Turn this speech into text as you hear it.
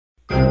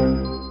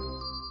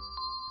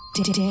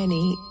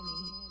Danny.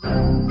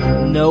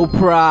 No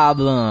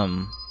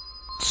problem.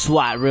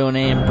 SWAT, real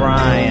name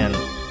Brian.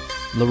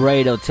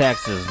 Laredo,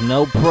 Texas.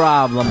 No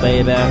problem,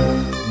 baby.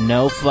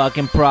 No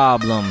fucking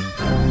problem.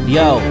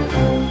 Yo.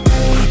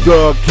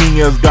 The king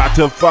has got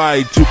to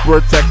fight to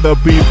protect the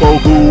people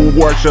who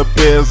worship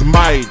his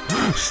might.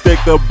 Stick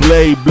the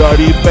blade,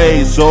 bloody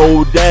face,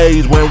 old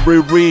days when we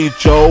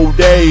reach old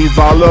days.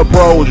 I'll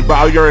approach,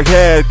 bow your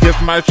head, kiss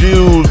my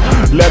shoes.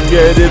 Let's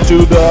get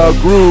into the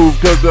groove,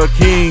 cause the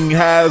king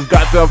has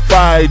got to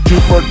fight to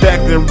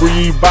protect and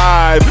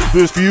revive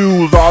this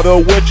fuse. All the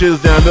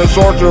witches and the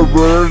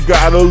sorcerers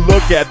gotta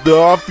look at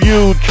the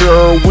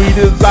future we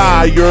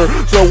desire.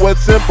 So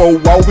it's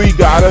simple, all we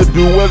gotta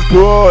do is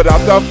put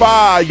out the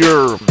fire.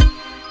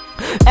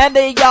 And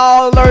they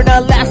all learn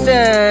a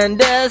lesson,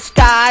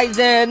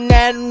 disguising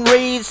and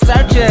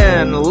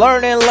researching,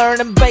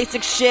 learning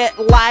basic shit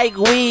like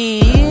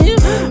we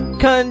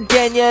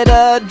continue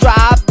to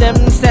drop them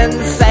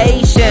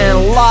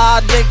sensation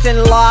logics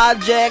and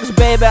logics,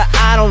 baby,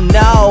 I don't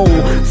know.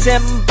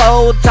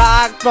 Simple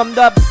talk from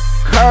the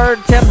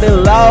curtain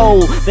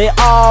below. They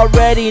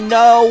already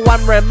know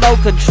I'm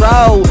remote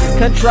control,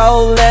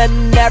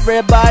 controlling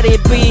everybody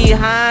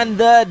behind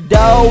the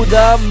dough.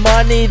 The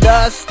money,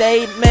 the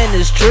statement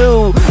is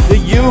true. Do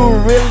you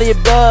really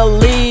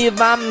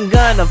believe I'm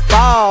gonna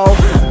fall?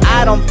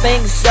 I don't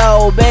think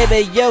so,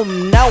 baby. You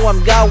know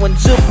I'm going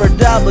super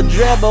double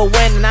dribble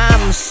when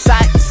I'm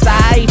sighting.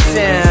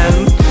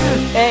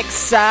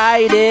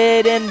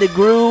 Excited in the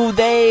groove,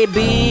 they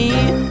be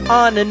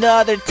on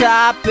another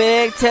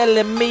topic,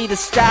 telling me to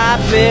stop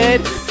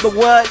it. But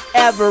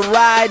whatever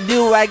I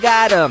do, I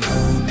gotta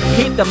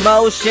keep the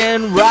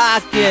motion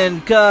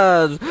rocking,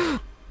 cause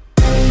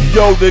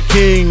yo, the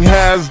king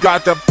has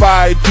got to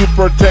fight to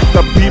protect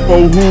the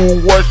people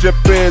who worship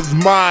his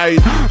might.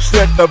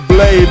 Stick the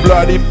blade,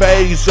 bloody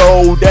face,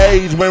 old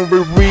days when we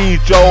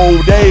reach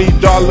old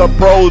age. I'll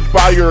approach,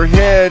 bow your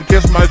head,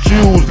 kiss my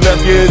shoes.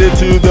 Let's get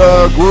into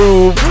the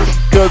groove,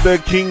 cause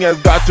the king has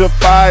got to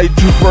fight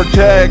to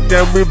protect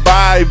and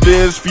revive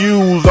this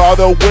fuse. All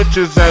the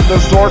witches and the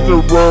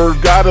sorcerers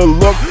gotta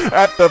look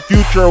at the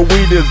future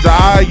we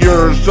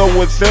desire. So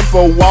it's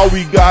simple, all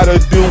we gotta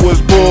do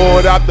is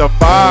put out the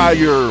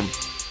fire.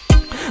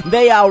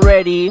 They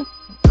already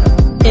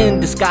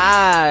in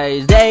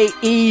disguise, they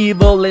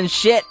evil and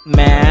shit,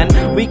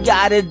 man. We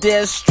gotta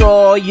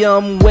destroy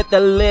them with a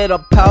little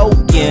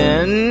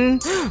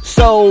poking.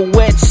 So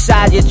which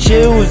side you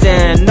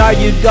choosing? Are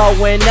you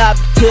going up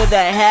to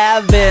the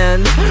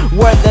heavens,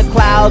 where the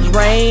clouds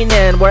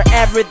raining, where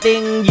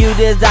everything you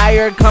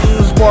desire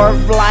comes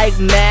forth like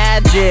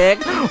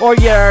magic? Or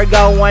you're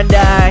going to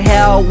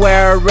hell,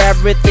 where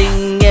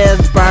everything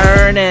is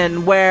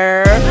burning,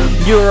 where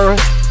you're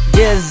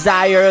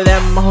desire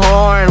them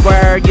horn,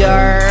 where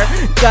you're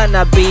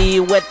gonna be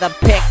with the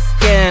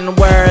pickin',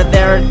 where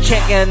there are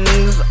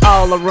chickens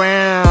all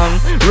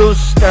around,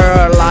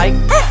 rooster like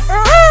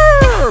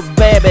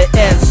baby,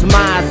 it's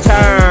my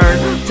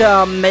turn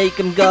to make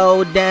them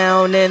go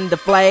down in the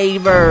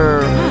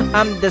flavor.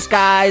 I'm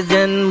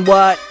disguising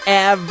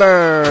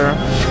whatever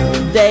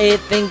they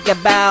think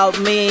about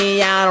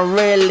me, I don't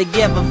really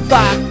give a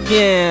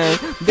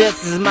fucking.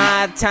 This is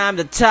my time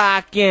to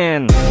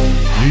talkin'.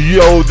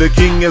 Yo, the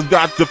king has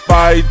got to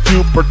fight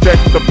to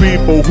protect the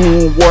people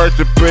who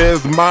worship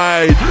his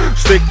might.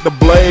 Stick the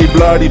blade,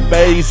 bloody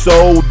face,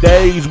 old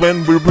days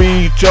when we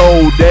reach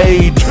old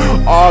age.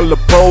 I'll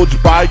approach,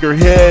 by your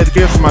head,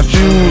 kiss my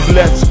shoes.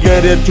 Let's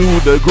get into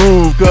the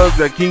groove, cause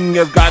the king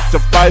has got to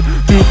fight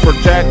to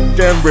protect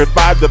and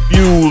revive the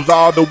fuse.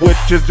 All the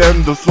witches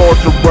and the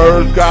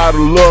sorcerers gotta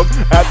look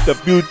at the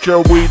future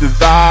we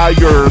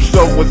desire.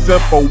 So it's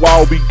simple,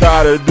 all we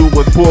gotta do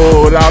is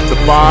put out the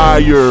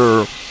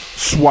fire.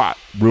 SWAT,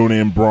 real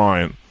name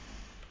Brian.